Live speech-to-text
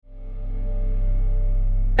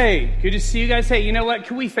Hey, good to see you guys. Hey, you know what?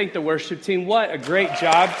 Can we thank the worship team? What a great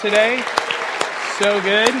job today. So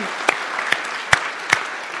good.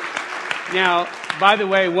 Now, by the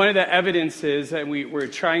way, one of the evidences, and we're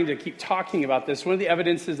trying to keep talking about this, one of the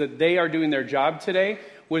evidences that they are doing their job today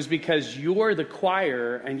was because you're the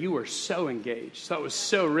choir and you were so engaged. So it was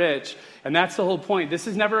so rich. And that's the whole point. This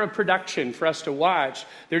is never a production for us to watch.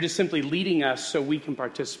 They're just simply leading us so we can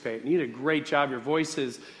participate. And you did a great job. Your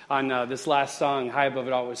voices on this last song, High Above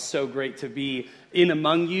It All, was so great to be in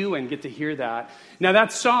among you and get to hear that. Now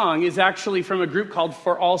that song is actually from a group called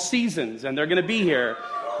For All Seasons. And they're going to be here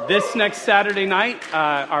this next Saturday night.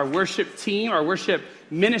 Our worship team, our worship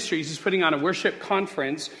Ministries is putting on a worship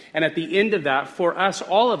conference, and at the end of that, for us,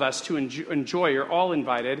 all of us to enjoy, you're all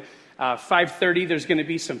invited. 5:30, there's going to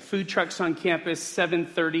be some food trucks on campus.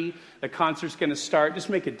 7:30, the concert's going to start. Just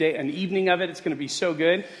make an evening of it. It's going to be so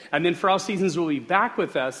good. And then For All Seasons will be back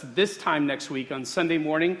with us this time next week on Sunday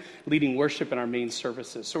morning, leading worship in our main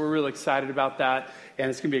services. So we're really excited about that, and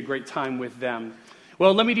it's going to be a great time with them.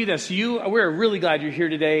 Well, let me do this. We're really glad you're here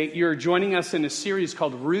today. You're joining us in a series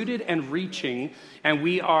called Rooted and Reaching, and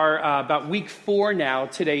we are about week 4 now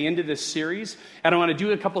today into this series, and I want to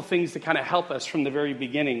do a couple things to kind of help us from the very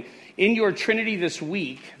beginning. In your Trinity this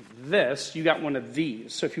week, you got one of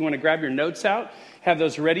these. So if you want to grab your notes out, have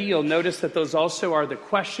those ready, you'll notice that those also are the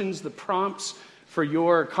questions, the prompts for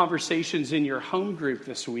your conversations in your home group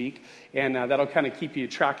this week, and that'll kind of keep you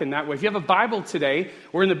tracking that way. If you have a Bible today,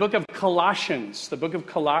 we're in the book of Colossians. The book of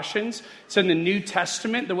Colossians, it's in the New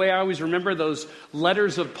Testament. The way I always remember those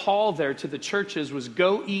letters of Paul there to the churches was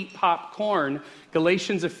go eat popcorn,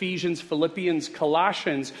 Galatians, Ephesians, Philippians,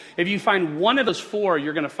 Colossians. If you find one of those 4,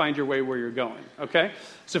 you're going to find your way where you're going, okay?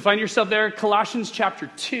 So find yourself there, Colossians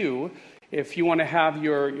chapter 2. If you want to have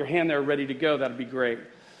your hand there ready to go, that'd be great.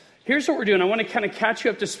 Here's what we're doing. I want to kind of catch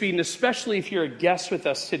you up to speed, and especially if you're a guest with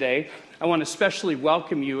us today, I want to especially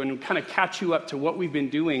welcome you and kind of catch you up to what we've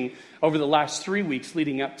been doing over the last 3 weeks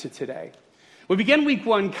leading up to today. We began week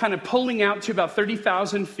 1 kind of pulling out to about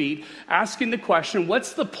 30,000 feet, asking the question,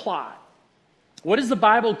 what's the plot? What is the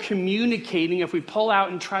Bible communicating if we pull out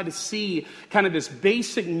and try to see kind of this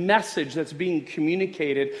basic message that's being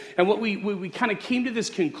communicated? And what we kind of came to this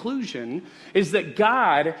conclusion is that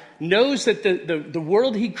God knows that the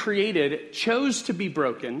world he created chose to be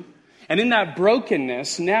broken. And in that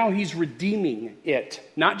brokenness, now he's redeeming it.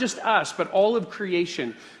 Not just us, but all of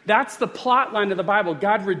creation. That's the plot line of the Bible,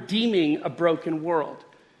 God redeeming a broken world.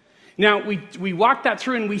 Now, we walked that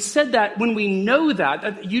through, and we said that when we know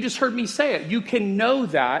that, you just heard me say it, you can know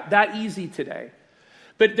that easy today.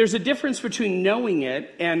 But there's a difference between knowing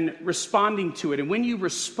it and responding to it. And when you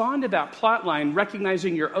respond to that plot line,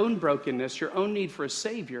 recognizing your own brokenness, your own need for a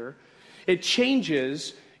Savior, it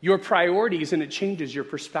changes your priorities and it changes your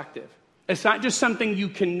perspective. It's not just something you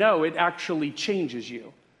can know, it actually changes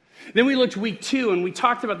you. Then we looked week 2, and we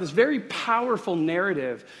talked about this very powerful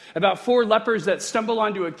narrative about 4 lepers that stumble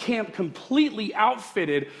onto a camp completely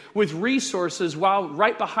outfitted with resources, while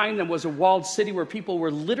right behind them was a walled city where people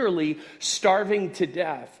were literally starving to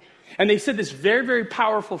death. And they said this very, very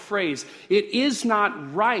powerful phrase, it is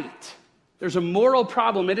not right. There's a moral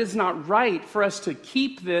problem. It is not right for us to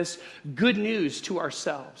keep this good news to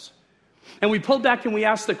ourselves. And we pulled back and we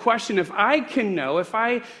asked the question, if I can know, if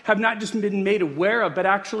I have not just been made aware of, but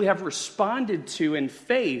actually have responded to in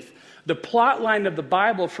faith, the plot line of the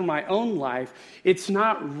Bible for my own life, it's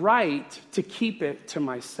not right to keep it to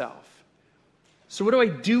myself. So what do I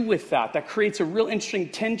do with that? That creates a real interesting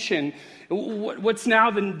tension. What's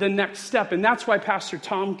now the next step? And that's why Pastor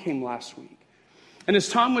Tom came last week. And as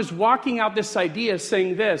Tom was walking out this idea,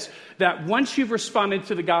 saying this, that once you've responded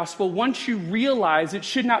to the gospel, once you realize it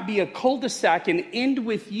should not be a cul-de-sac and end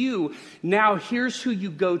with you, now here's who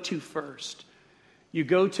you go to first. You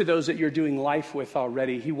go to those that you're doing life with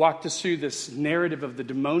already. He walked us through this narrative of the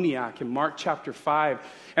demoniac in Mark chapter 5.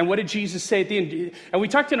 And what did Jesus say at the end? And we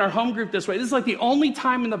talked in our home group this way. This is like the only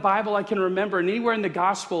time in the Bible I can remember, and anywhere in the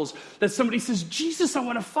Gospels, that somebody says, Jesus, I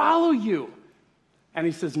want to follow you. And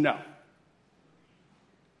he says, no.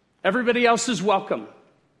 Everybody else is welcome.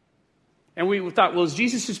 And we thought, well, is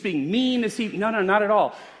Jesus just being mean? Is he? No, not at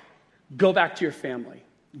all. Go back to your family.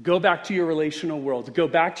 Go back to your relational world. Go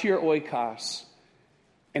back to your oikos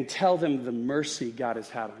and tell them the mercy God has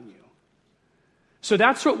had on you. So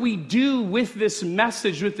that's what we do with this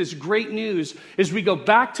message, with this great news, is we go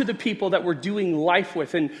back to the people that we're doing life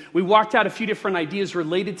with. And we walked out a few different ideas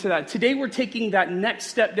related to that. Today we're taking that next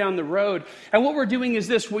step down the road. And what we're doing is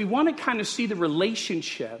this. We want to kind of see the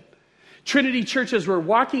relationship. Trinity Church, as we're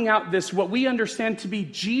walking out this, what we understand to be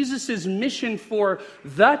Jesus' mission for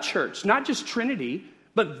the church, not just Trinity,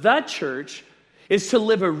 but the church, is to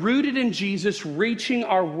live a rooted in Jesus, reaching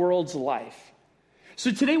our world's life.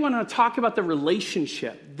 So today I want to talk about the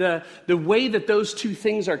relationship, the way that those two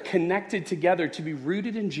things are connected together to be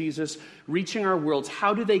rooted in Jesus, reaching our worlds.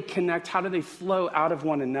 How do they connect? How do they flow out of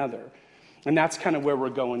one another? And that's kind of where we're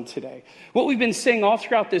going today. What we've been saying all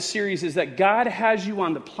throughout this series is that God has you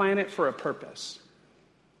on the planet for a purpose.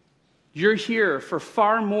 You're here for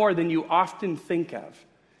far more than you often think of.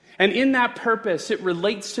 And in that purpose, it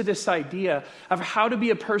relates to this idea of how to be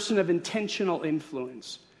a person of intentional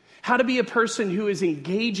influence, how to be a person who is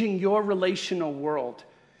engaging your relational world,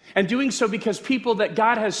 and doing so because people that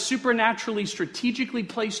God has supernaturally, strategically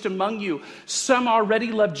placed among you, some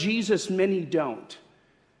already love Jesus, many don't.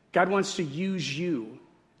 God wants to use you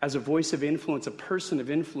as a voice of influence, a person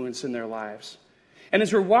of influence in their lives. And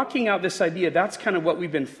as we're walking out this idea, that's kind of what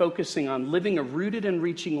we've been focusing on. Living a rooted and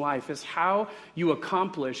reaching life is how you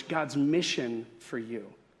accomplish God's mission for you.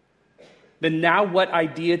 The now what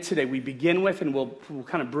idea today we begin with, and we'll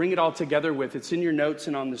kind of bring it all together with, it's in your notes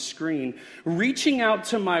and on the screen. Reaching out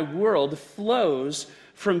to my world flows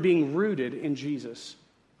from being rooted in Jesus.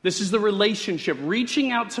 This is the relationship.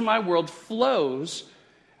 Reaching out to my world flows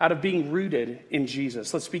out of being rooted in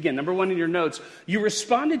Jesus. Let's begin. Number one in your notes, you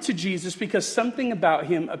responded to Jesus because something about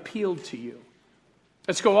him appealed to you.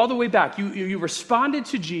 Let's go all the way back. You responded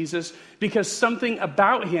to Jesus because something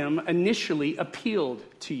about him initially appealed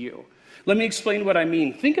to you. Let me explain what I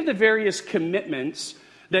mean. Think of the various commitments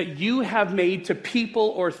that you have made to people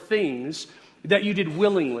or things that you did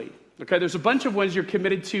willingly. Okay, there's a bunch of ones you're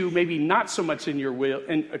committed to, maybe not so much in your will,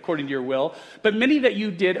 according to your will, but many that you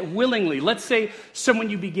did willingly. Let's say someone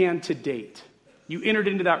you began to date. You entered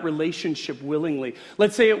into that relationship willingly.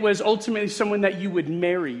 Let's say it was ultimately someone that you would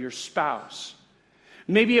marry, your spouse.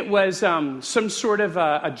 Maybe it was some sort of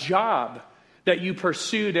a job that you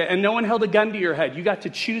pursued and no one held a gun to your head. You got to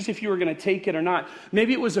choose if you were going to take it or not.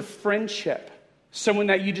 Maybe it was a friendship. Someone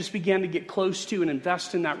that you just began to get close to and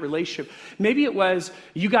invest in that relationship. Maybe it was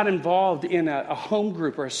you got involved in a home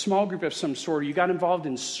group or a small group of some sort. Or you got involved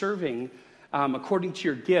in serving according to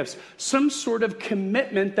your gifts. Some sort of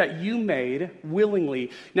commitment that you made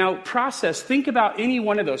willingly. Now, think about any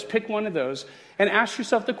one of those. Pick one of those and ask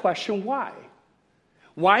yourself the question, why?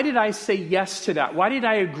 Why did I say yes to that? Why did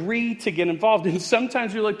I agree to get involved? And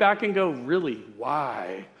sometimes we look back and go, really,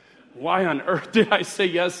 why? Why on earth did I say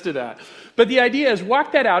yes to that? But the idea is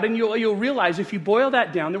walk that out and you'll realize if you boil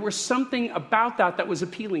that down, there was something about that was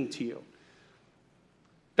appealing to you.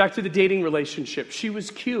 Back to the dating relationship. She was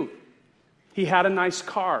cute. He had a nice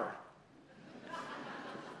car.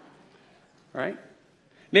 Right?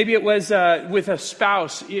 Maybe it was with a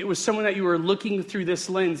spouse. It was someone that you were looking through this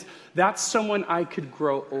lens. That's someone I could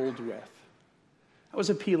grow old with. That was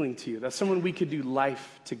appealing to you. That's someone we could do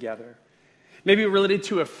life together. Maybe related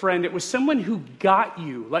to a friend. It was someone who got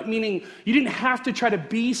you, like meaning you didn't have to try to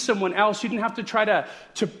be someone else. You didn't have to try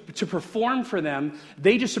to perform for them.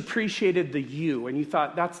 They just appreciated the you, and you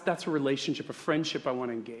thought, that's a relationship, a friendship I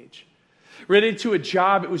want to engage. Related to a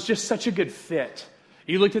job, it was just such a good fit.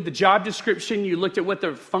 You looked at the job description, you looked at what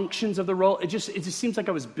the functions of the role, it just seems like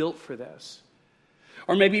I was built for this.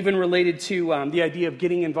 Or maybe even related to the idea of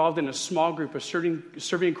getting involved in a small group of serving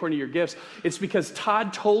according to your gifts. It's because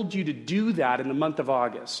Todd told you to do that in the month of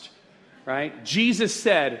August, right? Jesus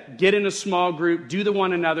said, get in a small group, do the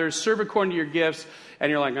one another, serve according to your gifts, and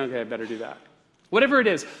you're like, okay, I better do that. Whatever it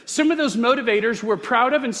is, some of those motivators we're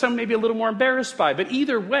proud of and some maybe a little more embarrassed by. But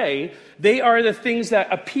either way, they are the things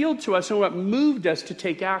that appealed to us and what moved us to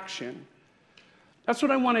take action. That's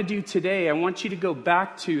what I want to do today. I want you to go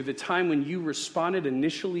back to the time when you responded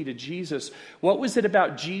initially to Jesus. What was it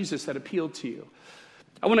about Jesus that appealed to you?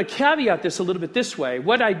 I want to caveat this a little bit this way.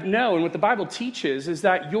 What I know and what the Bible teaches is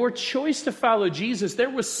that your choice to follow Jesus,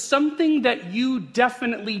 there was something that you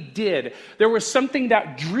definitely did. There was something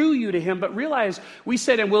that drew you to him. But realize, we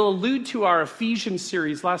said, and we'll allude to our Ephesians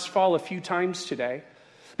series last fall a few times today.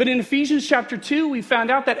 But in Ephesians chapter 2, we found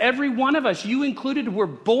out that every one of us, you included, were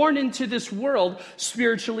born into this world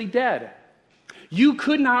spiritually dead. You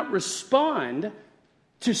could not respond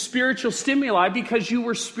to spiritual stimuli because you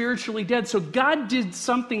were spiritually dead. So God did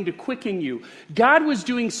something to quicken you. God was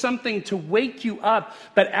doing something to wake you up.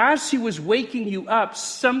 But as he was waking you up,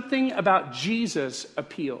 something about Jesus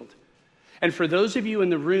appealed. And for those of you in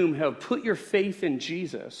the room who have put your faith in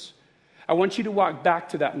Jesus, I want you to walk back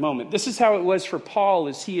to that moment. This is how it was for Paul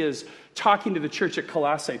as he is talking to the church at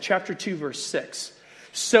Colossae, chapter 2, verse 6.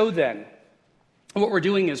 So then, what we're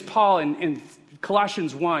doing is Paul in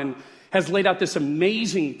Colossians 1 has laid out this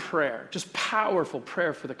amazing prayer, just powerful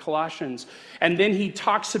prayer for the Colossians. And then he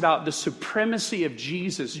talks about the supremacy of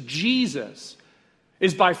Jesus. Jesus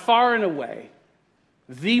is by far and away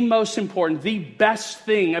the most important, the best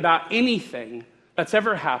thing about anything that's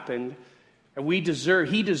ever happened. And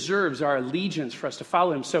he deserves our allegiance for us to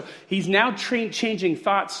follow him. So he's now changing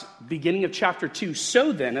thoughts beginning of chapter 2.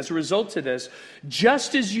 So then, as a result of this,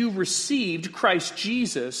 just as you received Christ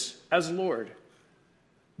Jesus as Lord.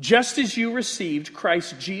 Just as you received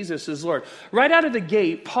Christ Jesus as Lord. Right out of the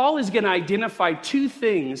gate, Paul is going to identify two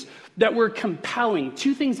things that were compelling,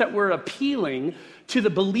 two things that were appealing to the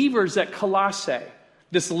believers at Colossae.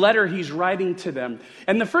 This letter he's writing to them.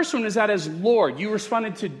 And the first one is that as Lord. You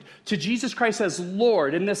responded to Jesus Christ as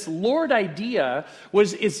Lord. And this Lord idea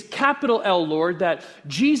is capital L Lord, that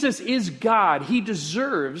Jesus is God. He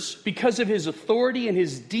deserves, because of his authority and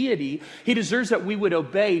his deity, he deserves that we would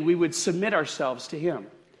obey, we would submit ourselves to him.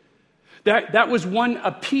 That was one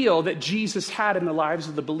appeal that Jesus had in the lives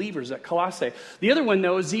of the believers at Colossae. The other one,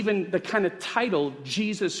 though, is even the kind of title,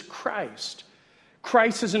 Jesus Christ.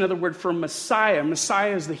 Christ is another word for Messiah.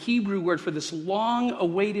 Messiah is the Hebrew word for this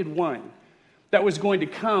long-awaited one that was going to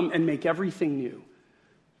come and make everything new.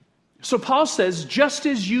 So Paul says, just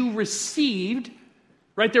as you received,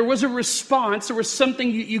 right, there was a response, there was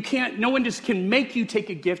something you can't, no one just can make you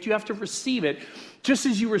take a gift, you have to receive it. Just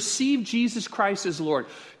as you received Jesus Christ as Lord.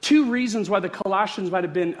 Two reasons why the Colossians might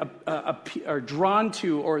have been drawn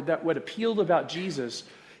to, or that what appealed about Jesus.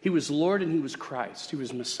 He was Lord and he was Christ. He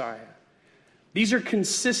was Messiah. These are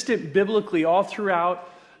consistent biblically all throughout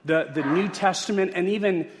the New Testament, and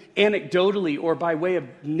even anecdotally or by way of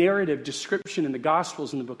narrative description in the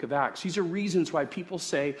Gospels in the book of Acts. These are reasons why people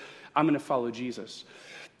say, I'm going to follow Jesus.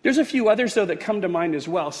 There's a few others, though, that come to mind as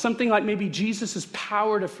well. Something like maybe Jesus'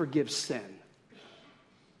 power to forgive sin.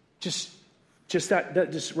 Just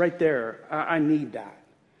that just right there, I need that.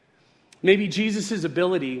 Maybe Jesus'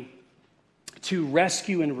 ability to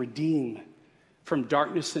rescue and redeem from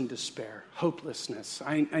darkness and despair, hopelessness.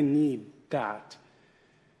 I need that.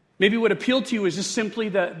 Maybe what appealed to you is just simply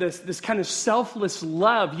this kind of selfless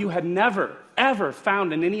love you had never, ever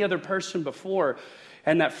found in any other person before,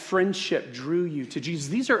 and that friendship drew you to Jesus.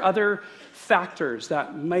 These are other factors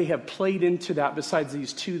that may have played into that besides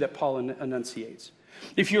these two that Paul enunciates.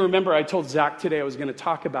 If you remember, I told Zach today I was going to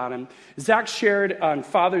talk about him. Zach shared on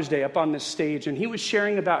Father's Day up on this stage, and he was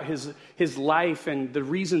sharing about his life and the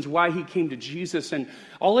reasons why he came to Jesus. And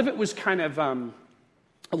all of it was kind of a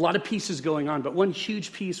lot of pieces going on, but one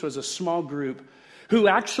huge piece was a small group who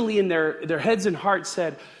actually in their heads and hearts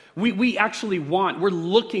said, we're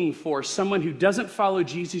looking for someone who doesn't follow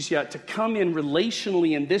Jesus yet to come in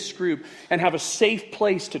relationally in this group and have a safe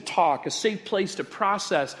place to talk, a safe place to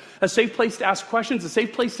process, a safe place to ask questions, a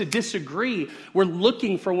safe place to disagree. We're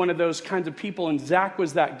looking for one of those kinds of people, and Zach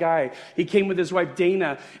was that guy. He came with his wife,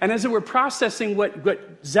 Dana. And as they were processing what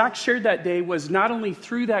Zach shared that day was not only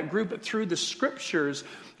through that group, but through the scriptures,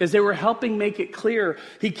 as they were helping make it clear,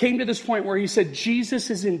 he came to this point where he said, Jesus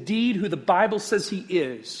is indeed who the Bible says he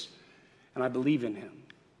is, and I believe in him.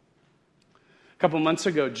 A couple months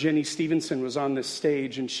ago, Jenny Stevenson was on this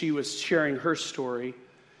stage, and she was sharing her story.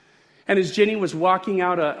 And as Jenny was walking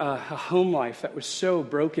out a home life that was so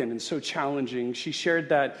broken and so challenging, she shared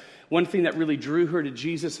that one thing that really drew her to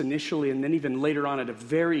Jesus initially, and then even later on at a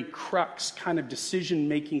very crux kind of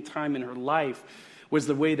decision-making time in her life, was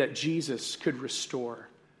the way that Jesus could restore.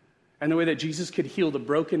 And the way that Jesus could heal the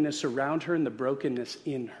brokenness around her and the brokenness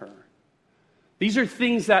in her. These are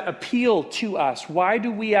things that appeal to us. Why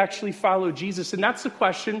do we actually follow Jesus? And that's the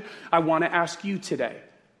question I want to ask you today.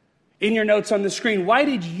 In your notes on the screen, why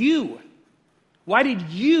did you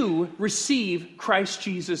receive Christ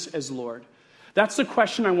Jesus as Lord? That's the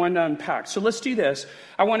question I want to unpack. So let's do this.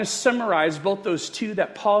 I want to summarize both those two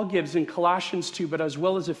that Paul gives in Colossians 2, but as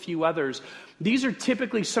well as a few others. These are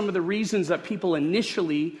typically some of the reasons that people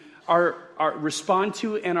initially respond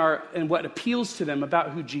to and what appeals to them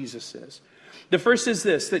about who Jesus is. The first is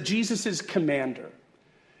this, that Jesus is commander.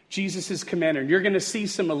 Jesus is commander. And you're going to see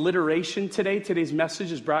some alliteration today. Today's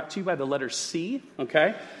message is brought to you by the letter C,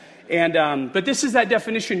 okay? And but this is that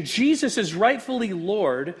definition. Jesus is rightfully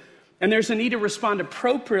Lord, and there's a need to respond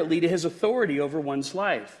appropriately to his authority over one's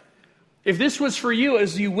life. If this was for you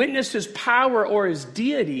as you witnessed his power or his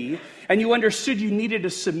deity, and you understood you needed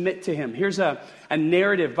to submit to him. Here's a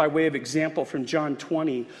narrative by way of example from John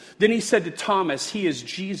 20. Then he said to Thomas, he is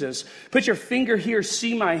Jesus, put your finger here,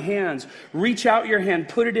 see my hands. Reach out your hand,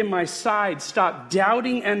 put it in my side. Stop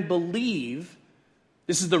doubting and believe.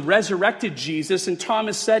 This is the resurrected Jesus. And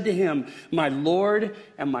Thomas said to him, my Lord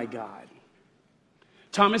and my God.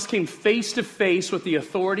 Thomas came face to face with the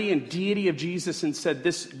authority and deity of Jesus and said,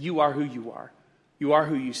 you are who you are. You are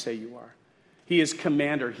who you say you are. He is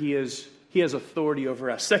commander. He has authority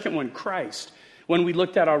over us. Second one, Christ. one we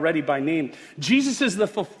looked at already by name. Jesus is the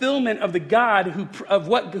fulfillment of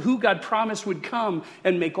who God promised would come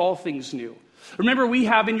and make all things new. Remember, we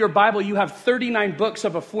have in your Bible, you have 39 books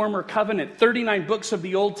of a former covenant, 39 books of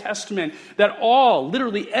the Old Testament that all,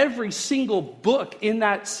 literally every single book in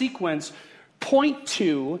that sequence point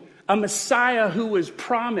to a Messiah who was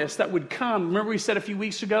promised that would come. Remember we said a few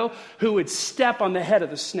weeks ago, who would step on the head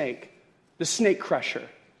of the snake crusher.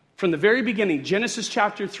 From the very beginning, Genesis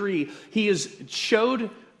chapter 3, he is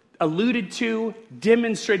alluded to,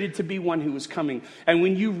 demonstrated to be one who was coming. And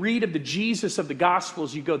when you read of the Jesus of the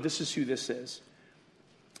Gospels, you go, this is who this is.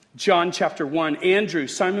 John chapter 1, Andrew,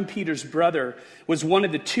 Simon Peter's brother, was one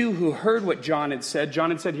of the two who heard what John had said.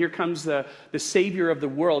 John had said, here comes the Savior of the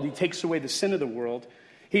world. He takes away the sin of the world.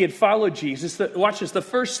 He had followed Jesus. Watch this. The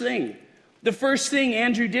first thing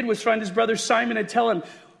Andrew did was find his brother Simon and tell him,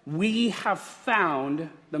 we have found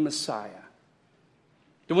the Messiah.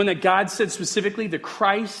 The one that God said specifically, the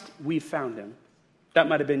Christ, we found him. That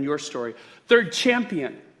might have been your story. Third,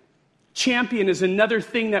 champion. Champion is another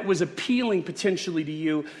thing that was appealing potentially to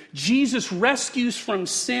you. Jesus rescues from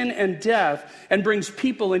sin and death and brings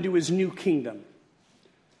people into his new kingdom.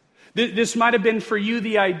 This might have been for you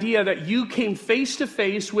the idea that you came face to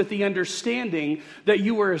face with the understanding that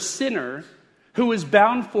you were a sinner who was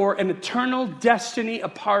bound for an eternal destiny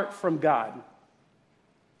apart from God.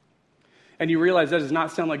 And you realize that does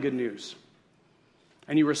not sound like good news.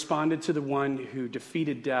 And you responded to the one who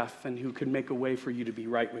defeated death and who could make a way for you to be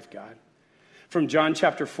right with God. From John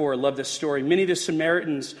chapter 4, I love this story. Many of the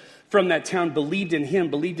Samaritans from that town believed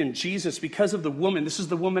in Jesus because of the woman. This is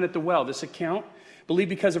the woman at the well, this account. Believed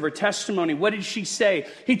because of her testimony. What did she say?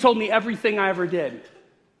 He told me everything I ever did.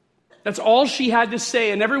 That's all she had to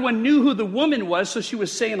say. And everyone knew who the woman was, so she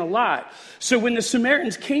was saying a lot. So when the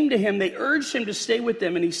Samaritans came to him, they urged him to stay with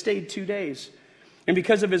them, and he stayed 2 days. And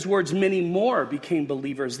because of his words, many more became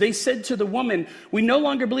believers. They said to the woman, we no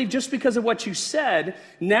longer believe just because of what you said.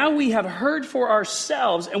 Now we have heard for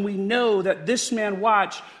ourselves, and we know that this man,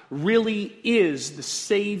 watch, really is the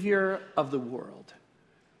Savior of the world.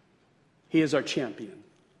 He is our champion.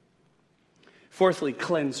 Fourthly,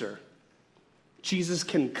 cleanser. Jesus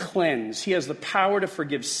can cleanse. He has the power to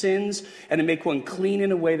forgive sins and to make one clean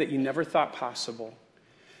in a way that you never thought possible.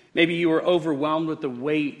 Maybe you were overwhelmed with the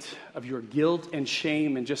weight of your guilt and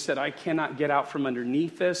shame and just said, I cannot get out from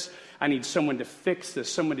underneath this. I need someone to fix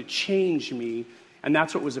this, someone to change me. And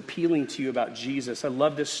that's what was appealing to you about Jesus. I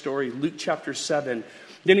love this story. Luke chapter 7.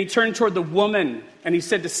 Then he turned toward the woman and he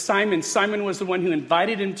said to Simon, Simon was the one who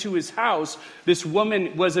invited him to his house. This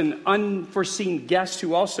woman was an unforeseen guest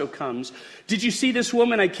who also comes. Did you see this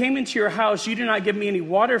woman? I came into your house. You did not give me any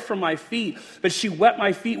water for my feet, but she wet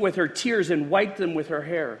my feet with her tears and wiped them with her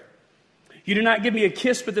hair. You did not give me a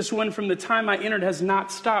kiss, but this one from the time I entered has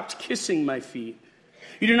not stopped kissing my feet.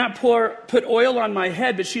 You do not put oil on my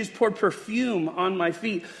head, but she has poured perfume on my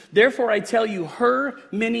feet. Therefore I tell you, her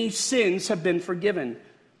many sins have been forgiven,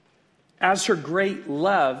 as her great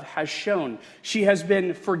love has shown. She has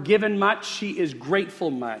been forgiven much, she is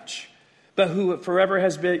grateful much. But who forever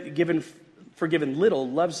has been forgiven little,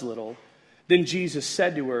 loves little. Then Jesus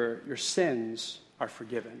said to her, your sins are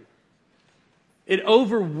forgiven. It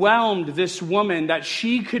overwhelmed this woman that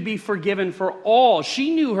she could be forgiven for all.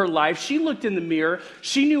 She knew her life. She looked in the mirror.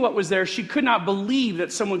 She knew what was there. She could not believe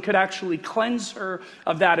that someone could actually cleanse her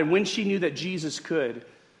of that. And when she knew that Jesus could,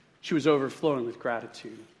 she was overflowing with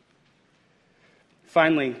gratitude.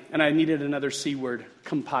 Finally, and I needed another C word,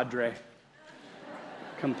 compadre.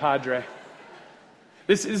 Compadre.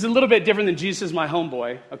 This is a little bit different than Jesus is my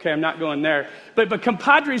homeboy. Okay, I'm not going there. But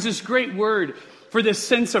compadre is this great word for this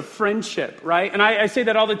sense of friendship, right? And I say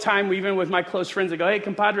that all the time, even with my close friends. I go, hey,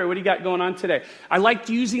 compadre, what do you got going on today? I liked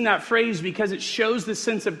using that phrase because it shows the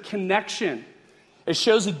sense of connection. It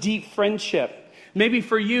shows a deep friendship. Maybe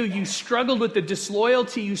for you, you struggled with the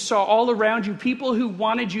disloyalty you saw all around you, people who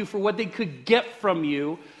wanted you for what they could get from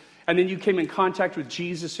you, and then you came in contact with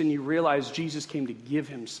Jesus and you realized Jesus came to give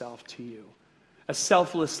himself to you. A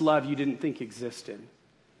selfless love you didn't think existed.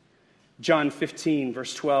 John 15,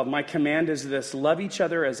 verse 12, my command is this, love each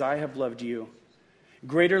other as I have loved you.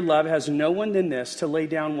 Greater love has no one than this, to lay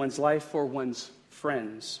down one's life for one's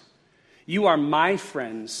friends. You are my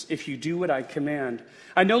friends if you do what I command.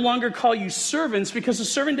 I no longer call you servants because a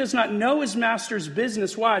servant does not know his master's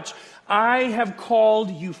business. Watch, I have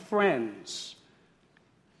called you friends.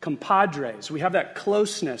 Compadres, we have that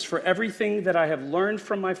closeness. For everything that I have learned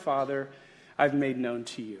from my Father, I've made known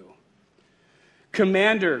to you.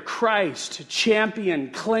 Commander, Christ,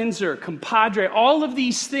 champion, cleanser, compadre, all of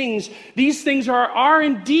these things are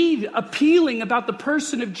indeed appealing about the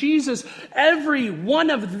person of Jesus. Every one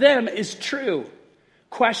of them is true.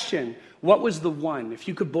 Question, what was the one, if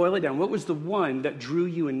you could boil it down, what was the one that drew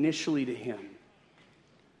you initially to him?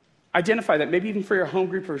 Identify that, maybe even for your home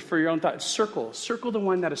group or for your own thought. Circle the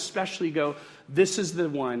one that especially go, this is the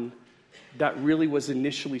one that really was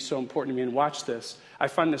initially so important to me. And watch this. I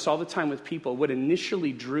find this all the time with people. What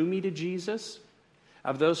initially drew me to Jesus,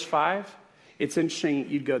 of those 5, it's interesting,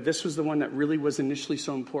 you'd go, this was the one that really was initially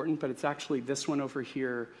so important, but it's actually this one over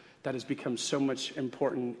here that has become so much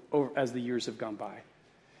important as the years have gone by.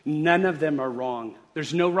 None of them are wrong.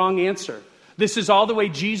 There's no wrong answer. This is all the way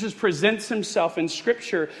Jesus presents himself in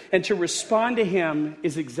Scripture, and to respond to him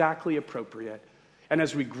is exactly appropriate. And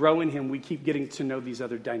as we grow in him, we keep getting to know these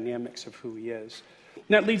other dynamics of who he is. And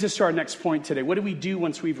that leads us to our next point today. What do we do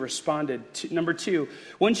once we've responded? Number 2,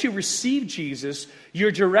 once you receive Jesus,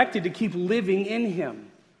 you're directed to keep living in him.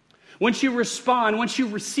 Once you respond, once you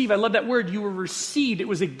receive, I love that word, you were received. It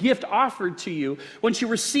was a gift offered to you. Once you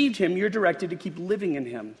received him, you're directed to keep living in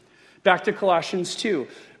him. Back to Colossians 2.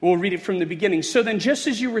 We'll read it from the beginning. So then, just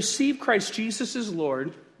as you receive Christ Jesus as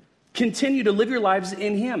Lord, continue to live your lives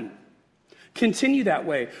in him. Continue that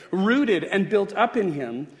way, rooted and built up in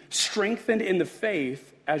him, strengthened in the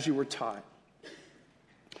faith as you were taught.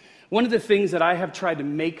 One of the things that I have tried to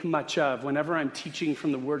make much of whenever I'm teaching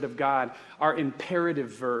from the Word of God are imperative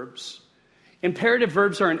verbs. Imperative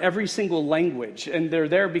verbs are in every single language, and they're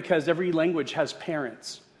there because every language has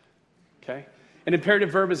parents. Okay? An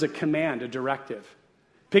imperative verb is a command, a directive.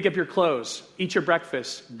 Pick up your clothes, eat your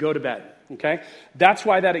breakfast, go to bed. Okay? That's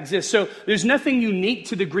why that exists. So there's nothing unique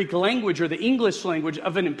to the Greek language or the English language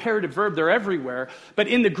of an imperative verb. They're everywhere. But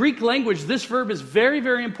in the Greek language, this verb is very,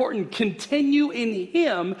 very important. Continue in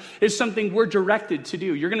him is something we're directed to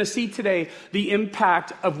do. You're going to see today the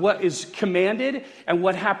impact of what is commanded and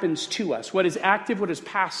what happens to us. What is active, what is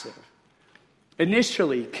passive.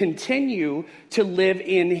 Initially, continue to live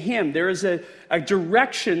in him. There is a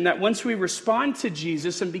direction that once we respond to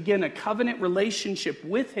Jesus and begin a covenant relationship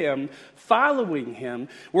with him, following him,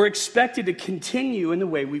 we're expected to continue in the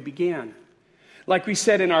way we began. Like we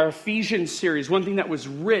said in our Ephesians series, one thing that was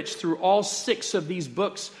rich through all 6 of these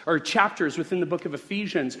books or chapters within the book of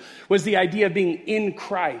Ephesians was the idea of being in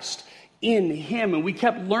Christ, in him. And we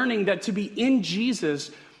kept learning that to be in Jesus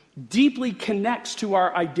deeply connects to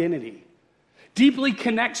our identity. Deeply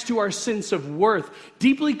connects to our sense of worth,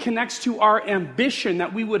 deeply connects to our ambition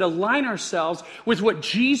that we would align ourselves with what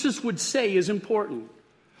Jesus would say is important.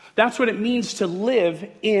 That's what it means to live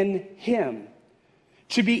in him.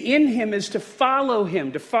 To be in him is to follow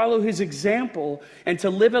him, to follow his example, and to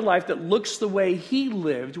live a life that looks the way he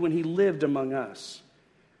lived when he lived among us.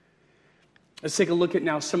 Let's take a look at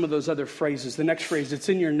now some of those other phrases. The next phrase, it's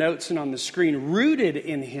in your notes and on the screen. Rooted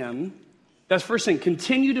in him. That's first thing,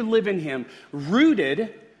 continue to live in him.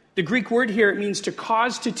 Rooted, the Greek word here, it means to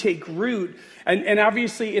cause to take root. And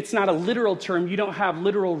obviously, it's not a literal term. You don't have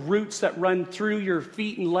literal roots that run through your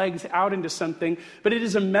feet and legs out into something. But it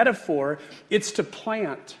is a metaphor. It's to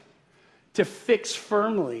plant, to fix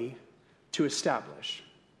firmly, to establish.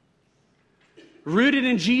 Rooted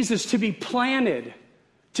in Jesus, to be planted,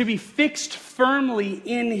 to be fixed firmly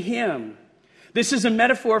in him. This is a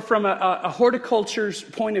metaphor from a horticulture's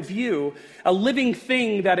point of view, a living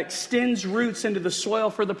thing that extends roots into the soil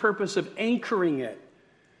for the purpose of anchoring it,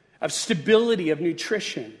 of stability, of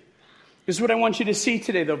nutrition. This is what I want you to see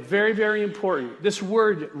today, though. Very, very important. This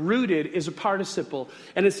word rooted is a participle.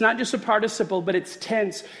 And it's not just a participle, but it's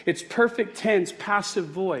tense. It's perfect tense, passive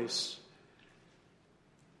voice.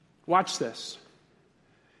 Watch this.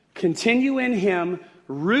 Continue in him,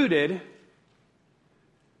 rooted.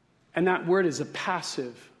 And that word is a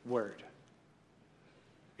passive word.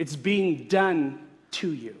 It's being done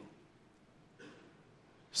to you.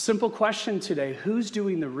 Simple question today. Who's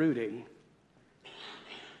doing the rooting?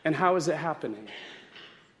 And how is it happening?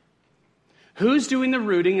 Who's doing the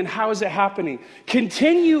rooting and how is it happening?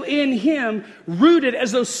 Continue in him, rooted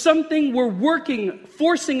as though something were working,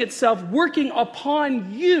 forcing itself, working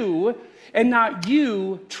upon you and not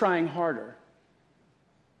you trying harder.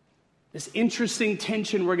 This interesting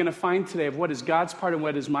tension we're going to find today of what is God's part and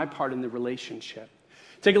what is my part in the relationship.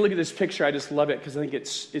 Take a look at this picture. I just love it because I think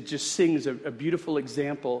it just sings a beautiful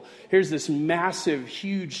example. Here's this massive,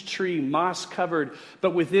 huge tree, moss covered,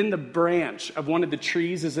 but within the branch of one of the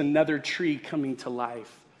trees is another tree coming to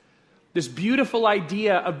life. This beautiful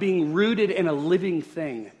idea of being rooted in a living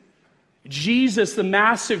thing. Jesus, the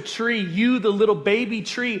massive tree, you, the little baby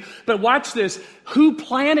tree. But watch this. Who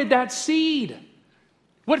planted that seed?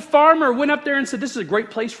 What farmer went up there and said, this is a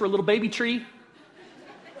great place for a little baby tree?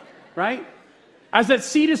 Right? As that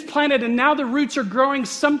seed is planted and now the roots are growing,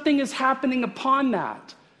 something is happening upon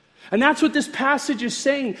that. And that's what this passage is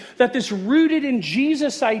saying, that this rooted in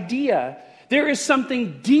Jesus idea, there is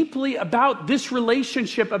something deeply about this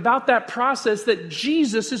relationship, about that process that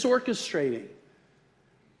Jesus is orchestrating.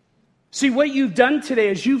 See, what you've done today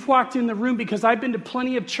is you've walked in the room, because I've been to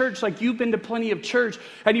plenty of church like you've been to plenty of church,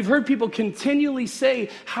 and you've heard people continually say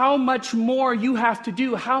how much more you have to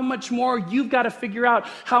do, how much more you've got to figure out,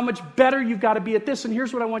 how much better you've got to be at this. And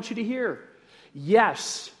here's what I want you to hear.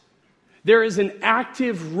 Yes, there is an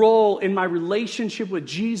active role in my relationship with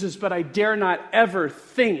Jesus, but I dare not ever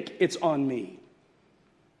think it's on me.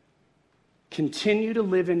 Continue to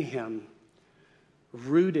live in him,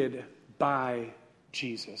 rooted by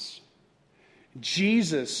Jesus.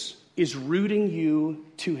 Jesus is rooting you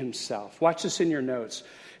to himself. Watch this in your notes.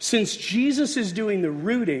 Since Jesus is doing the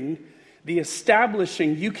rooting, the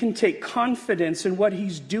establishing, you can take confidence in what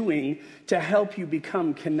he's doing to help you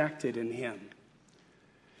become connected in him.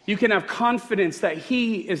 You can have confidence that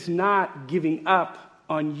he is not giving up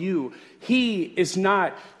on you. He is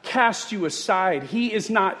not cast you aside. He is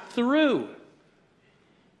not through.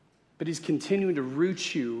 But he's continuing to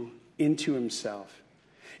root you into himself.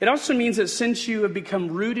 It also means that since you have become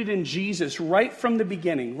rooted in Jesus right from the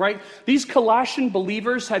beginning, right? These Colossian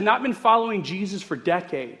believers had not been following Jesus for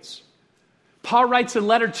decades. Paul writes a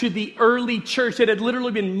letter to the early church. It had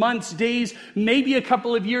literally been months, days, maybe a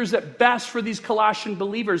couple of years at best for these Colossian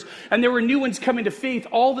believers. And there were new ones coming to faith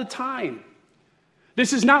all the time.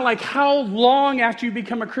 This is not like how long after you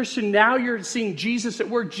become a Christian, now you're seeing Jesus at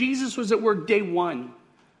work. Jesus was at work day one,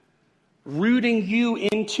 rooting you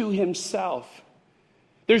into himself.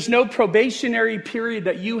 There's no probationary period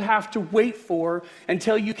that you have to wait for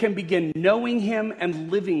until you can begin knowing him and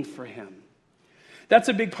living for him. That's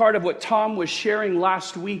a big part of what Tom was sharing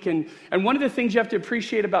last week. And one of the things you have to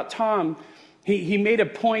appreciate about Tom, he made a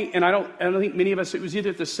point, and I don't think many of us, it was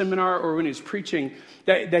either at the seminar or when he was preaching,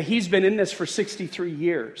 that he's been in this for 63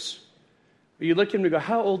 years. You look at him and go,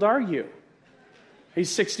 how old are you? He's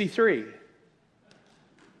 63.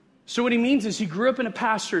 So what he means is he grew up in a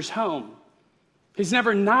pastor's home. He's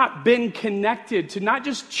never not been connected to not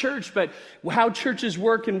just church, but how churches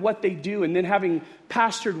work and what they do, and then having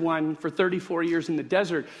pastored one for 34 years in the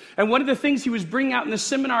desert. And one of the things he was bringing out in the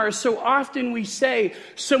seminar is so often we say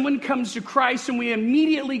someone comes to Christ and we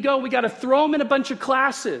immediately go, we got to throw them in a bunch of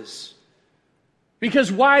classes.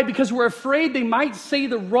 Because why? Because we're afraid they might say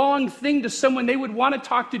the wrong thing to someone they would want to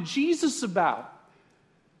talk to Jesus about.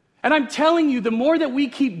 And I'm telling you, the more that we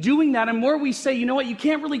keep doing that, and more we say, you know what, you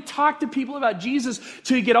can't really talk to people about Jesus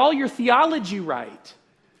till you get all your theology right.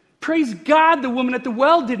 Praise God, the woman at the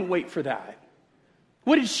well didn't wait for that.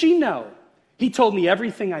 What did she know? He told me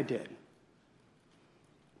everything I did.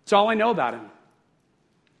 It's all I know about him.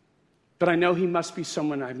 But I know he must be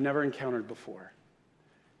someone I've never encountered before.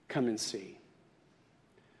 Come and see.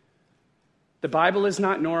 The Bible is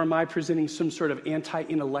not, nor am I presenting some sort of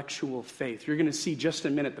anti-intellectual faith. You're going to see just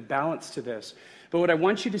in a minute the balance to this. But what I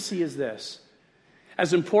want you to see is this.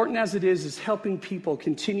 As important as it is helping people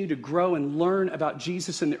continue to grow and learn about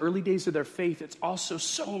Jesus in the early days of their faith, it's also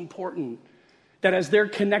so important that as they're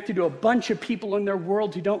connected to a bunch of people in their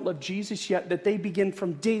world who don't love Jesus yet, that they begin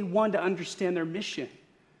from day one to understand their mission.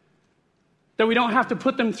 That we don't have to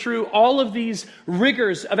put them through all of these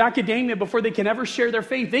rigors of academia before they can ever share their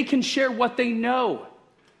faith. They can share what they know.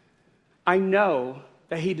 I know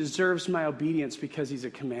that he deserves my obedience because he's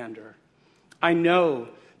a commander. I know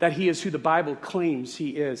that he is who the Bible claims he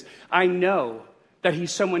is. I know that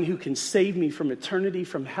he's someone who can save me from eternity,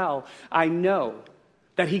 from hell. I know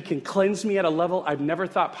that he can cleanse me at a level I've never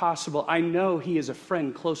thought possible. I know he is a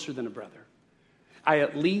friend closer than a brother. I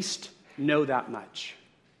at least know that much.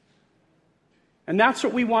 And that's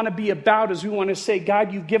what we want to be about, is we want to say,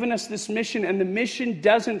 God, you've given us this mission, and the mission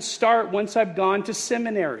doesn't start once I've gone to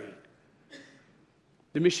seminary.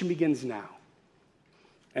 The mission begins now.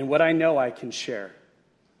 And what I know I can share.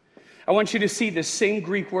 I want you to see this same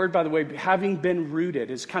Greek word, by the way, having been rooted,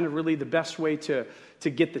 is kind of really the best way to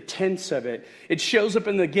get the tense of it. It shows up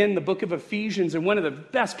in, again, the book of Ephesians, and one of the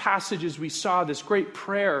best passages we saw, this great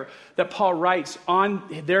prayer that Paul writes on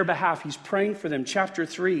their behalf. He's praying for them, chapter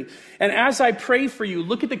 3. And as I pray for you,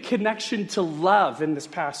 look at the connection to love in this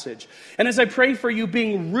passage. And as I pray for you,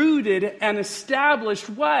 being rooted and established,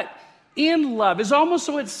 what? In love. Is almost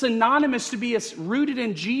so it's synonymous to be rooted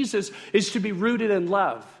in Jesus is to be rooted in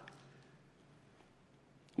love.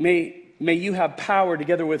 May you have power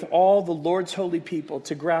together with all the Lord's holy people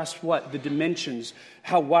to grasp what? The dimensions,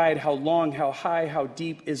 how wide, how long, how high, how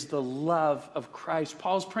deep is the love of Christ.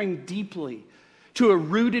 Paul's praying deeply to a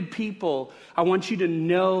rooted people. I want you to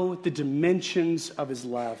know the dimensions of his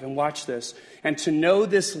love. And watch this. And to know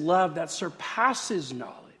this love that surpasses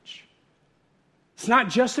knowledge. It's not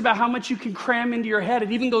just about how much you can cram into your head.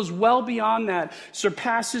 It even goes well beyond that.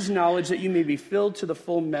 Surpasses knowledge that you may be filled to the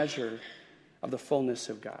full measure of the fullness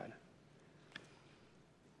of God.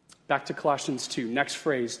 Back to Colossians 2, next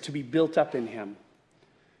phrase, to be built up in him.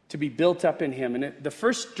 To be built up in him. And the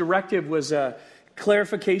first directive was a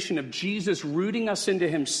clarification of Jesus rooting us into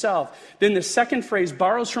himself. Then the second phrase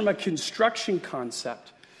borrows from a construction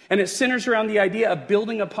concept. And it centers around the idea of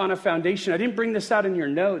building upon a foundation. I didn't bring this out in your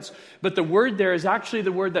notes, but the word there is actually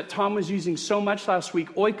the word that Tom was using so much last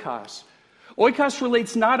week, oikos. Oikos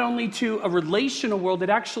relates not only to a relational world,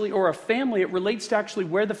 or a family, it relates to actually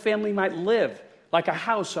where the family might live, like a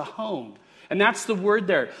house, a home. And that's the word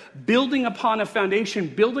there. Building upon a foundation,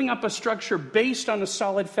 building up a structure based on a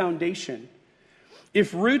solid foundation.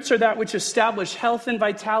 If roots are that which establish health and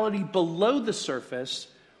vitality below the surface,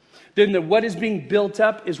 then what is being built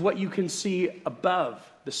up is what you can see above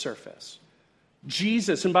the surface.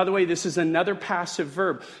 Jesus, and by the way, this is another passive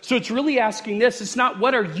verb. So it's really asking this. It's not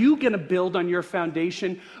what are you going to build on your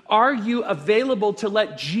foundation? Are you available to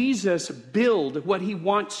let Jesus build what he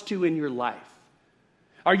wants to in your life?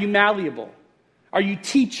 Are you malleable? Are you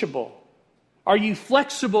teachable? Are you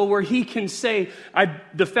flexible where he can say,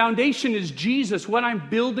 the foundation is Jesus. What I'm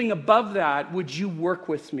building above that, would you work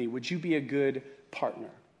with me? Would you be a good partner?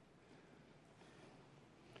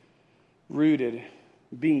 Rooted,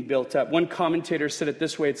 being built up. One commentator said it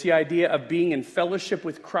this way. It's the idea of being in fellowship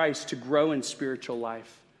with Christ to grow in spiritual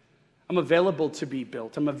life. I'm available to be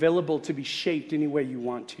built. I'm available to be shaped any way you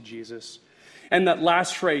want to, Jesus. And that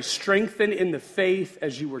last phrase, strengthen in the faith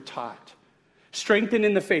as you were taught. Strengthen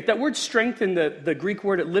in the faith. That word strengthen, the Greek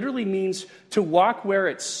word, it literally means to walk where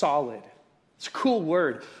it's solid. It's a cool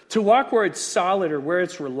word. To walk where it's solid or where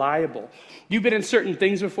it's reliable. You've been in certain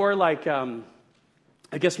things before, like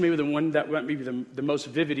I guess maybe the one that might be the most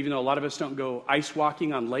vivid, even though a lot of us don't go ice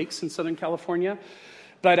walking on lakes in Southern California.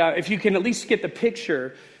 But if you can at least get the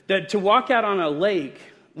picture, that to walk out on a lake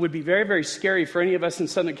would be very, very scary for any of us in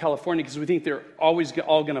Southern California because we think they're always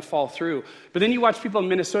all going to fall through. But then you watch people in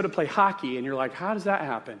Minnesota play hockey, and you're like, how does that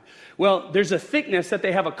happen? Well, there's a thickness that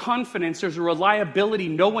they have a confidence. There's a reliability.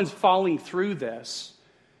 No one's falling through this.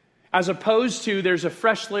 As opposed to there's a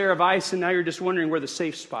fresh layer of ice and now you're just wondering where the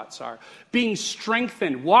safe spots are. Being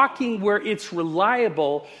strengthened, walking where it's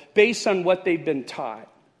reliable based on what they've been taught.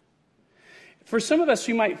 For some of us,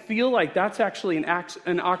 you might feel like that's actually an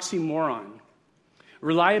oxymoron.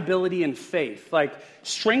 Reliability and faith. Like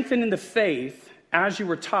strengthen in the faith as you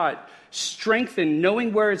were taught. Strengthen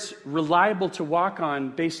knowing where it's reliable to walk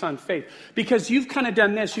on based on faith. Because you've kind of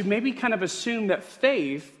done this. You've maybe kind of assumed that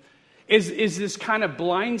faith is this kind of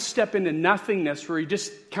blind step into nothingness where you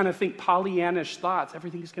just kind of think Pollyannish thoughts.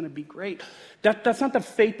 Everything's going to be great. That's not the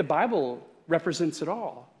faith the Bible represents at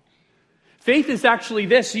all. Faith is actually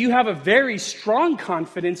this. You have a very strong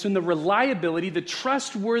confidence in the reliability, the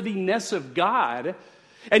trustworthiness of God,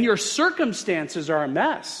 and your circumstances are a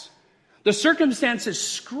mess. The circumstances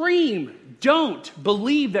scream, don't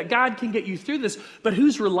believe that God can get you through this. But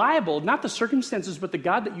who's reliable? Not the circumstances, but the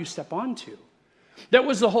God that you step onto. That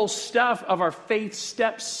was the whole stuff of our Faith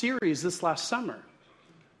Steps series this last summer.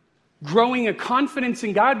 Growing a confidence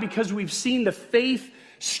in God because we've seen the faith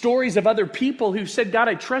stories of other people who said, God,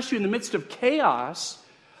 I trust you in the midst of chaos.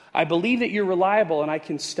 I believe that you're reliable and I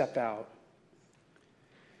can step out.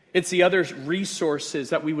 It's the other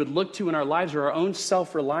resources that we would look to in our lives or our own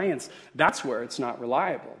self-reliance. That's where it's not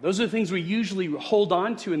reliable. Those are the things we usually hold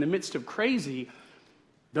on to in the midst of crazy.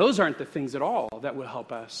 Those aren't the things at all that will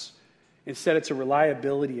help us. Instead, it's a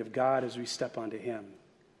reliability of God as we step onto him.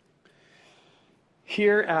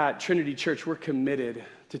 Here at Trinity Church, we're committed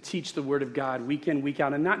to teach the Word of God week in, week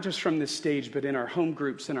out, and not just from this stage, but in our home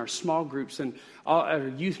groups, in our small groups, and all our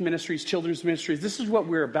youth ministries, children's ministries. This is what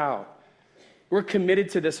we're about. We're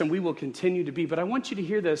committed to this, and we will continue to be. But I want you to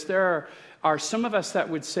hear this. There are some of us that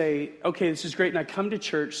would say, okay, this is great, and I come to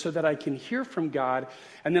church so that I can hear from God,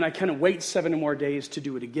 and then I kind of wait 7 more days to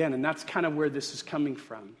do it again, and that's kind of where this is coming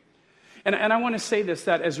from. And I want to say this,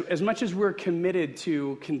 that as much as we're committed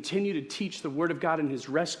to continue to teach the Word of God and his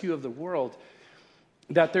rescue of the world,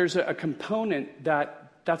 that there's a component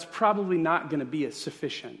that's probably not going to be as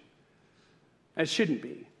sufficient. It shouldn't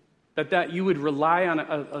be. That you would rely on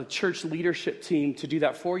a church leadership team to do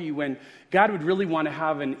that for you when God would really want to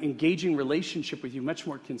have an engaging relationship with you much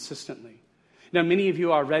more consistently. Now, many of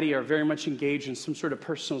you already are very much engaged in some sort of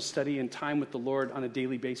personal study and time with the Lord on a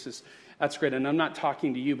daily basis. That's great, and I'm not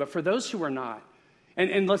talking to you, but for those who are not,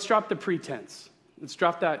 and let's drop the pretense. Let's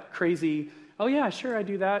drop that crazy, oh yeah, sure, I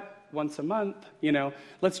do that. once a month,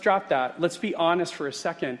 let's drop that. Let's be honest for a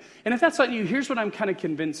second. And if that's not you, here's what I'm kind of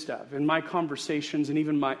convinced of in my conversations and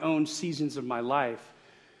even my own seasons of my life.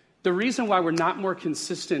 The reason why we're not more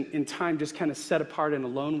consistent in time just kind of set apart and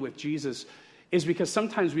alone with Jesus is because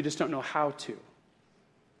sometimes we just don't know how to.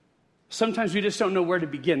 Sometimes we just don't know where to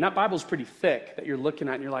begin. That Bible's pretty thick that you're looking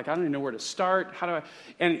at and you're like, I don't even know where to start. How do I,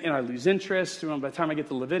 and I lose interest. By the time I get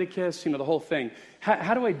to Leviticus, the whole thing.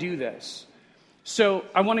 How do I do this? So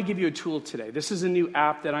I want to give you a tool today. This is a new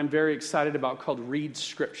app that I'm very excited about called Read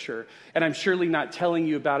Scripture. And I'm surely not telling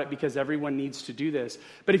you about it because everyone needs to do this.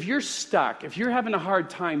 But if you're stuck, if you're having a hard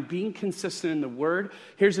time being consistent in the Word,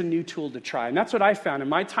 here's a new tool to try. And that's what I found. In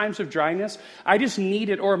my times of dryness, I just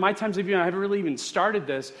needed, or in my times of, I haven't really even started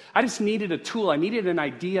this, I just needed a tool. I needed an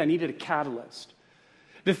idea. I needed a catalyst.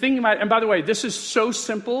 The thing you might, and by the way, this is so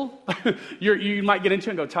simple, you might get into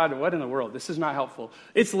it and go, Todd, what in the world? This is not helpful.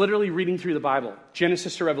 It's literally reading through the Bible,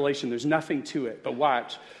 Genesis to Revelation. There's nothing to it, but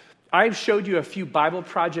watch. I've showed you a few Bible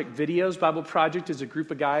Project videos. Bible Project is a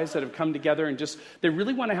group of guys that have come together and they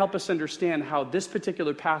really want to help us understand how this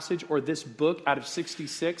particular passage or this book out of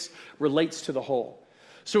 66 relates to the whole.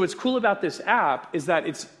 So what's cool about this app is that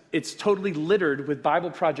it's totally littered with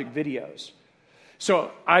Bible Project videos.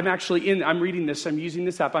 So I'm reading this, I'm using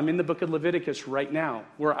this app. I'm in the book of Leviticus right now,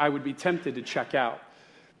 where I would be tempted to check out.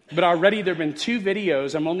 But already there have been 2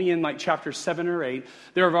 videos. I'm only in chapter 7 or 8.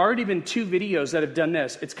 There have already been 2 videos that have done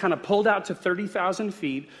this. It's kind of pulled out to 30,000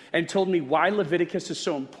 feet and told me why Leviticus is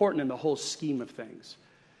so important in the whole scheme of things.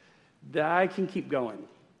 I can keep going.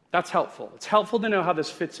 That's helpful. It's helpful to know how this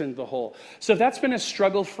fits into the whole. So if that's been a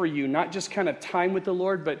struggle for you, not just kind of time with the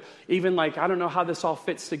Lord, but even I don't know how this all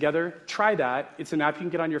fits together, try that. It's an app you can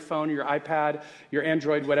get on your phone, your iPad, your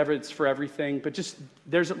Android, whatever. It's for everything. But just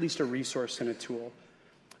there's at least a resource and a tool.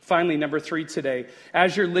 Finally, number 3 today,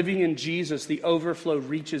 as you're living in Jesus, the overflow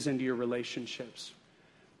reaches into your relationships.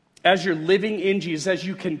 As you're living in Jesus, as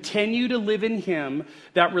you continue to live in Him,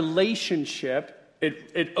 that relationship,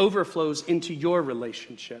 it overflows into your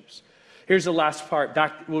relationships. Here's the last part.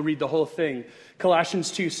 We'll read the whole thing.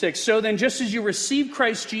 Colossians 2:6. So then, just as you receive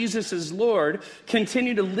Christ Jesus as Lord,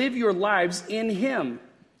 continue to live your lives in Him,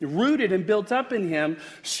 rooted and built up in Him,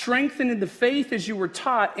 strengthened in the faith as you were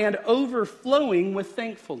taught, and overflowing with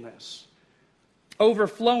thankfulness.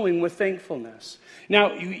 Overflowing with thankfulness.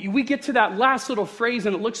 Now, we get to that last little phrase,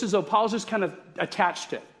 and it looks as though Paul's just kind of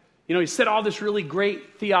attached it. He said all this really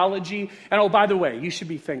great theology, and oh, by the way, you should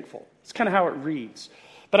be thankful. It's kind of how it reads.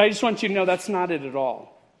 But I just want you to know that's not it at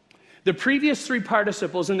all. The previous 3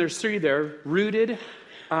 participles, and there's 3 there, rooted,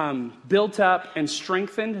 built up, and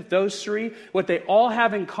strengthened, those 3, what they all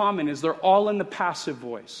have in common is they're all in the passive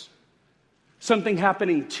voice. Something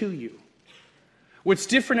happening to you. What's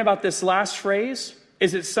different about this last phrase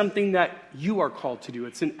is it's something that you are called to do.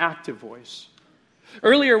 It's an active voice.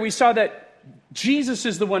 Earlier, we saw that Jesus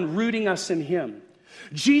is the one rooting us in Him.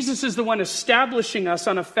 Jesus is the one establishing us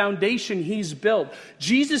on a foundation He's built.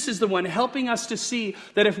 Jesus is the one helping us to see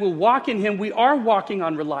that if we'll walk in Him, we are walking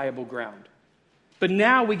on reliable ground. But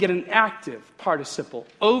now we get an active participle,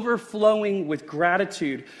 overflowing with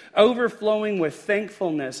gratitude, overflowing with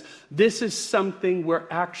thankfulness. This is something we're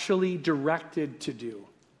actually directed to do.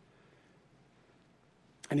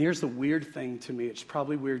 And here's the weird thing to me. It's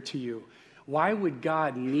probably weird to you. Why would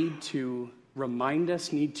God need to remind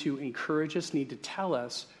us, need to encourage us, need to tell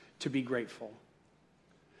us to be grateful?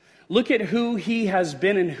 Look at who He has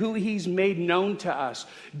been and who He's made known to us.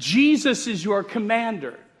 Jesus is your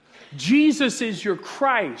commander. Jesus is your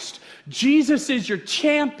Christ. Jesus is your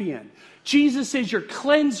champion. Jesus is your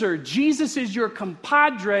cleanser. Jesus is your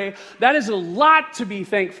compadre. That is a lot to be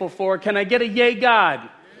thankful for. Can I get a yay, God?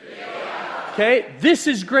 Yeah. Okay, this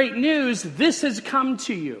is great news. This has come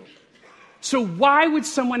to you. So why would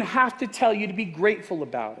someone have to tell you to be grateful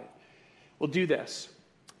about it? Well, do this.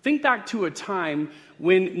 Think back to a time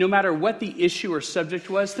when, no matter what the issue or subject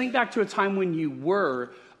was, think back to a time when you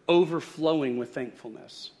were overflowing with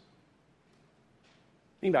thankfulness.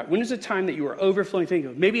 Think back. When was a time that you were overflowing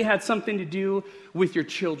thankfulness? Maybe it had something to do with your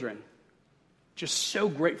children. Just so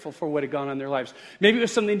grateful for what had gone on in their lives. Maybe it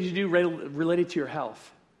was something to do related to your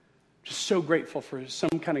health. Just so grateful for some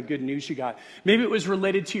kind of good news you got. Maybe it was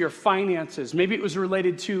related to your finances. Maybe it was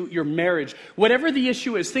related to your marriage. Whatever the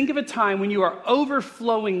issue is, think of a time when you are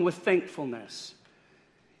overflowing with thankfulness.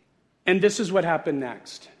 And this is what happened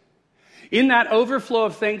next. In that overflow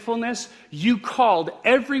of thankfulness, you called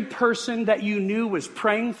every person that you knew was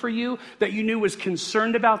praying for you, that you knew was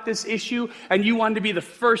concerned about this issue, and you wanted to be the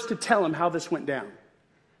first to tell them how this went down.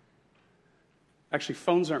 Actually,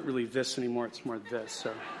 phones aren't really this anymore. It's more this,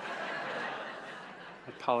 so...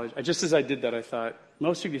 apologize. Just as I did that, I thought,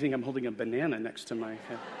 most of you think I'm holding a banana next to my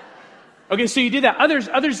head. Okay, so you did that.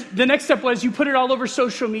 Others, the next step was you put it all over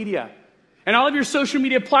social media. And all of your social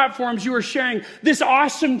media platforms, you were sharing, this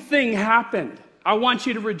awesome thing happened. I want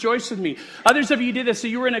you to rejoice with me. Others of you did this. So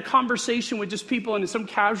you were in a conversation with just people in some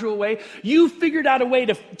casual way. You figured out a way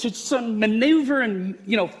to some maneuver and,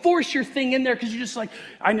 force your thing in there because you're just like,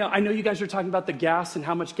 I know you guys are talking about the gas and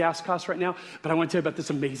how much gas costs right now, but I want to tell you about this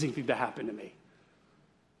amazing thing that happened to me.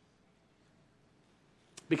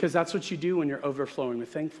 Because that's what you do when you're overflowing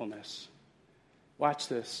with thankfulness. Watch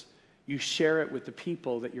this. You share it with the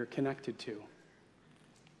people that you're connected to.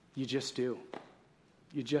 You just do.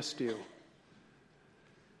 You just do.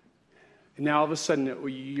 And now all of a sudden,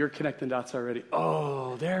 you're connecting dots already.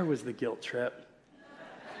 Oh, there was the guilt trip.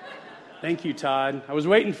 Thank you, Todd. I was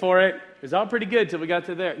waiting for it. It was all pretty good till we got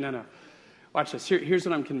to there. No. Watch this. Here's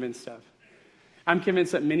what I'm convinced of. I'm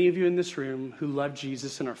convinced that many of you in this room who love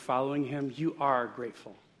Jesus and are following him, you are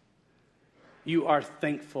grateful. You are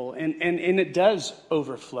thankful. And it does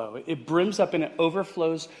overflow. It brims up and it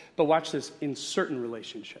overflows. But watch this, in certain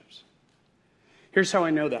relationships. Here's how I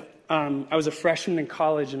know that. I was a freshman in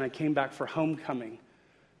college, and I came back for homecoming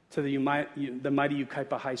to the mighty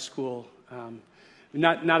Yucaipa High School.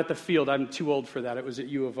 Not at the field. I'm too old for that. It was at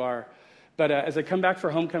U of R. But as I come back for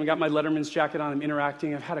homecoming, got my Letterman's jacket on. I'm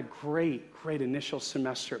interacting. I've had a great initial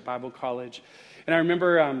semester at Bible college. And I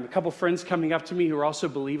remember a couple friends coming up to me who were also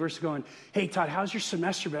believers going, hey, Todd, how's your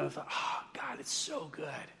semester been? I thought, oh, God, it's so good.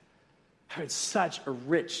 I had such a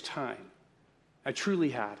rich time. I truly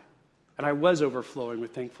had. And I was overflowing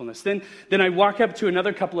with thankfulness. Then I walk up to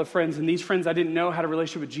another couple of friends, and these friends I didn't know had a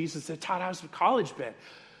relationship with Jesus. Said, Todd, how's the college been?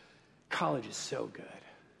 College is so good.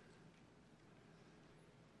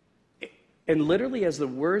 And literally as the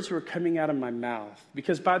words were coming out of my mouth,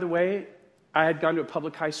 because by the way, I had gone to a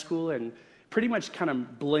public high school and pretty much kind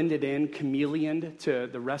of blended in, chameleoned to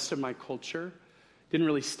the rest of my culture. Didn't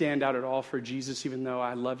really stand out at all for Jesus, even though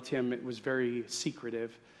I loved him. It was very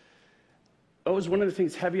secretive. It was one of the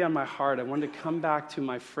things heavy on my heart. I wanted to come back to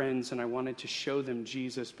my friends and I wanted to show them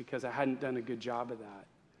Jesus because I hadn't done a good job of that.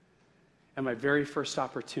 And my very first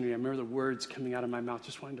opportunity, I remember the words coming out of my mouth,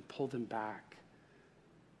 just wanted to pull them back.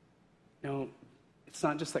 No, it's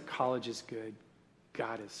not just that college is good.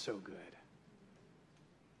 God is so good.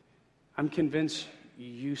 I'm convinced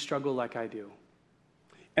you struggle like I do.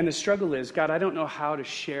 And the struggle is, God, I don't know how to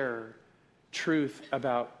share truth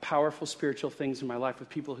about powerful spiritual things in my life with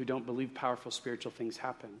people who don't believe powerful spiritual things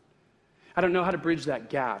happen. I don't know how to bridge that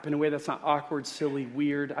gap in a way that's not awkward, silly,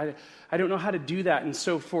 weird. I don't know how to do that. And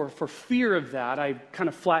so for fear of that, I kind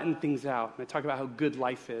of flatten things out. And I talk about how good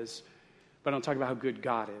life is, but I don't talk about how good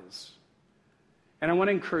God is. And I want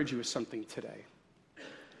to encourage you with something today.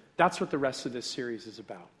 That's what the rest of this series is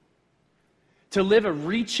about. To live a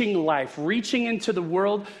reaching life, reaching into the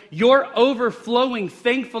world, your overflowing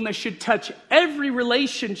thankfulness should touch every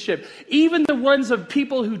relationship, even the ones of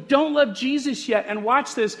people who don't love Jesus yet. And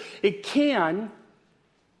watch this, it can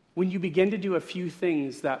when you begin to do a few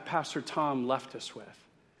things that Pastor Tom left us with.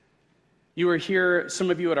 You were here, some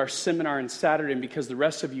of you at our seminar on Saturday, and because the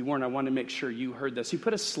rest of you weren't, I want to make sure you heard this. He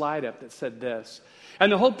put a slide up that said this.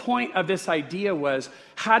 And the whole point of this idea was,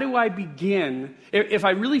 how do I begin, if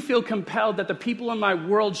I really feel compelled that the people in my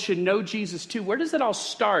world should know Jesus too, where does it all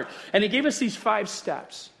start? And he gave us these 5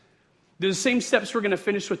 steps. They're the same steps we're going to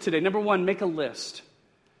finish with today. Number 1, make a list.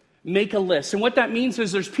 Make a list. And what that means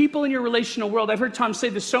is there's people in your relational world. I've heard Tom say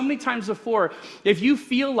this so many times before. If you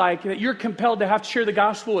feel like that you're compelled to have to share the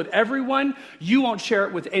gospel with everyone, you won't share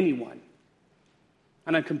it with anyone.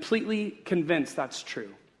 And I'm completely convinced that's true.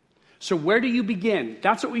 So where do you begin?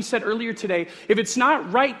 That's what we said earlier today. If it's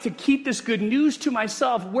not right to keep this good news to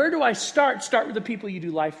myself, where do I start? Start with the people you do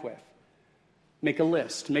life with. Make a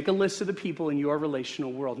list. Make a list of the people in your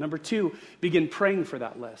relational world. Number 2, begin praying for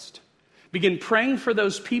that list. Begin praying for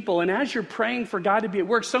those people. And as you're praying for God to be at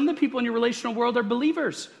work, some of the people in your relational world are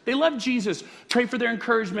believers. They love Jesus. Pray for their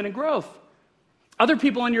encouragement and growth. Other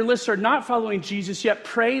people on your list are not following Jesus yet.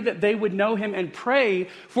 Pray that they would know him and pray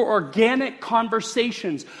for organic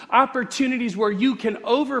conversations, opportunities where you can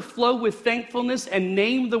overflow with thankfulness and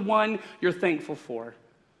name the one you're thankful for.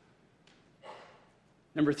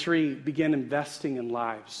 Number 3, begin investing in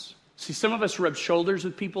lives. See, some of us rub shoulders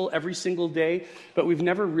with people every single day, but we've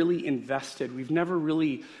never really invested. We've never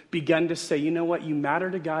really begun to say, you know what, you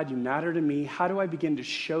matter to God, you matter to me. How do I begin to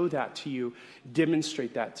show that to you,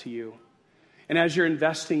 demonstrate that to you? And as you're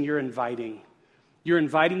investing, you're inviting. You're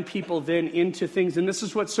inviting people then into things. And this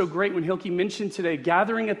is what's so great when Hilke mentioned today,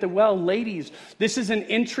 gathering at the well. Ladies, this is an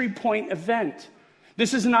entry point event.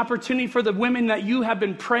 This is an opportunity for the women that you have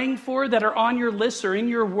been praying for, that are on your list or in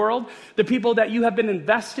your world, the people that you have been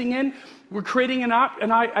investing in. We're creating an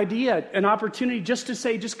opportunity just to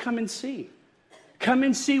say, just come and see. Come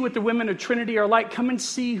and see what the women of Trinity are like. Come and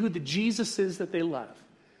see who the Jesus is that they love.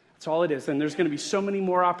 That's all it is. And there's going to be so many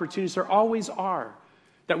more opportunities. There always are,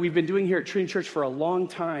 that we've been doing here at Trinity Church for a long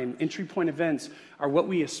time. Entry point events are what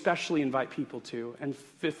we especially invite people to. And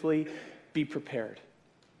fifthly, be prepared.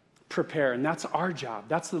 Prepare. And that's our job.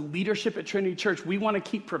 That's the leadership at Trinity Church. We want to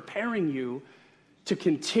keep preparing you to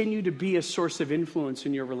continue to be a source of influence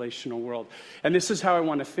in your relational world. And this is how I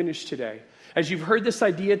want to finish today. As you've heard this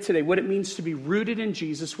idea today, what it means to be rooted in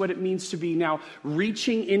Jesus, what it means to be now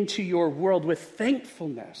reaching into your world with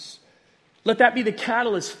thankfulness. Let that be the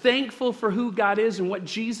catalyst. Thankful for who God is and what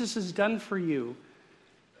Jesus has done for you.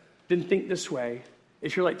 Then think this way.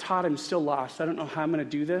 If you're like, Todd, I'm still lost. I don't know how I'm going to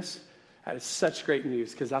do this. That is such great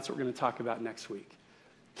news, because that's what we're going to talk about next week.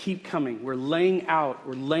 Keep coming. We're laying out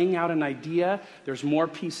an idea. There's more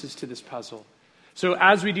pieces to this puzzle. So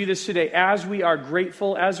as we do this today, as we are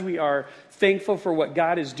grateful, as we are thankful for what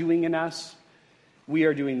God is doing in us, we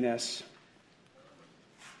are doing this.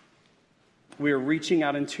 We are reaching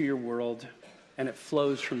out into your world, and it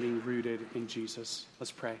flows from being rooted in Jesus.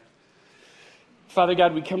 Let's pray. Father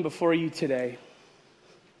God, we come before you today,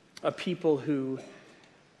 a people who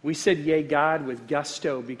we said, yea, God, with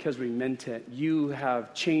gusto because we meant it. You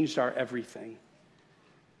have changed our everything.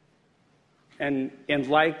 And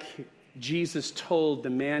like Jesus told the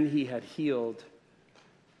man he had healed,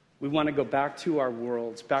 we want to go back to our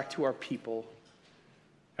worlds, back to our people,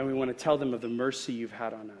 and we want to tell them of the mercy you've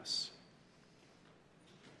had on us.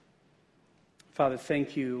 Father,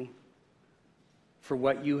 thank you for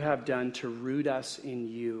what you have done to root us in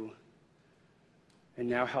you. And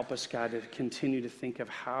now help us, God, to continue to think of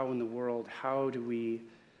how in the world, how do we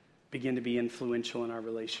begin to be influential in our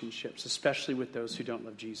relationships, especially with those who don't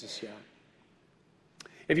love Jesus yet.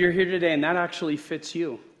 If you're here today and that actually fits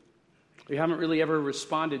you, you haven't really ever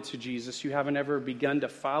responded to Jesus, you haven't ever begun to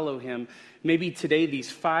follow him, maybe today these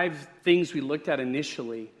 5 things we looked at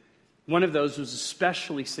initially, one of those was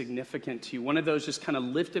especially significant to you. One of those just kind of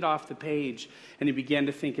lifted off the page and you began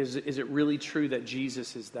to think, is it really true that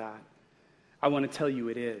Jesus is that? I want to tell you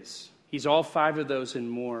it is. He's all 5 of those and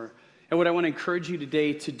more. And what I want to encourage you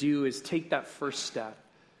today to do is take that first step.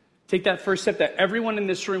 Take that first step that everyone in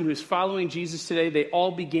this room who's following Jesus today, they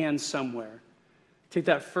all began somewhere. Take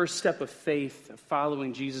that first step of faith, of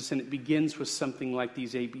following Jesus, and it begins with something like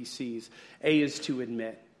these ABCs. A is to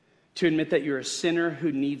admit. To admit that you're a sinner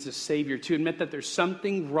who needs a Savior. To admit that there's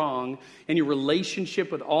something wrong in your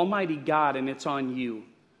relationship with Almighty God, and it's on you.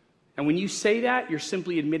 And when you say that, you're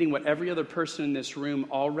simply admitting what every other person in this room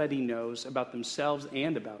already knows about themselves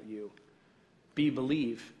and about you.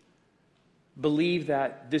 Believe. Believe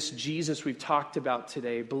that this Jesus we've talked about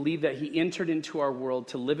today, believe that he entered into our world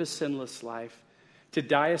to live a sinless life, to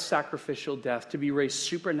die a sacrificial death, to be raised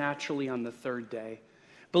supernaturally on the 3rd day.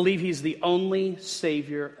 Believe he's the only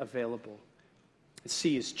Savior available.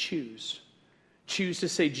 C is choose. Choose to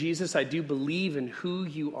say, Jesus, I do believe in who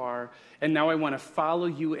you are, and now I want to follow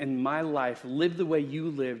you in my life, live the way you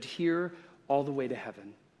lived here all the way to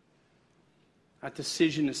heaven. That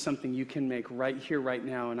decision is something you can make right here, right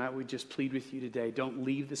now, and I would just plead with you today, don't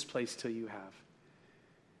leave this place till you have.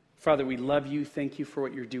 Father, we love you. Thank you for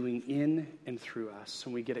what you're doing in and through us,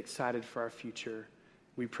 and we get excited for our future.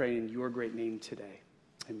 We pray in your great name today.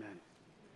 Amen.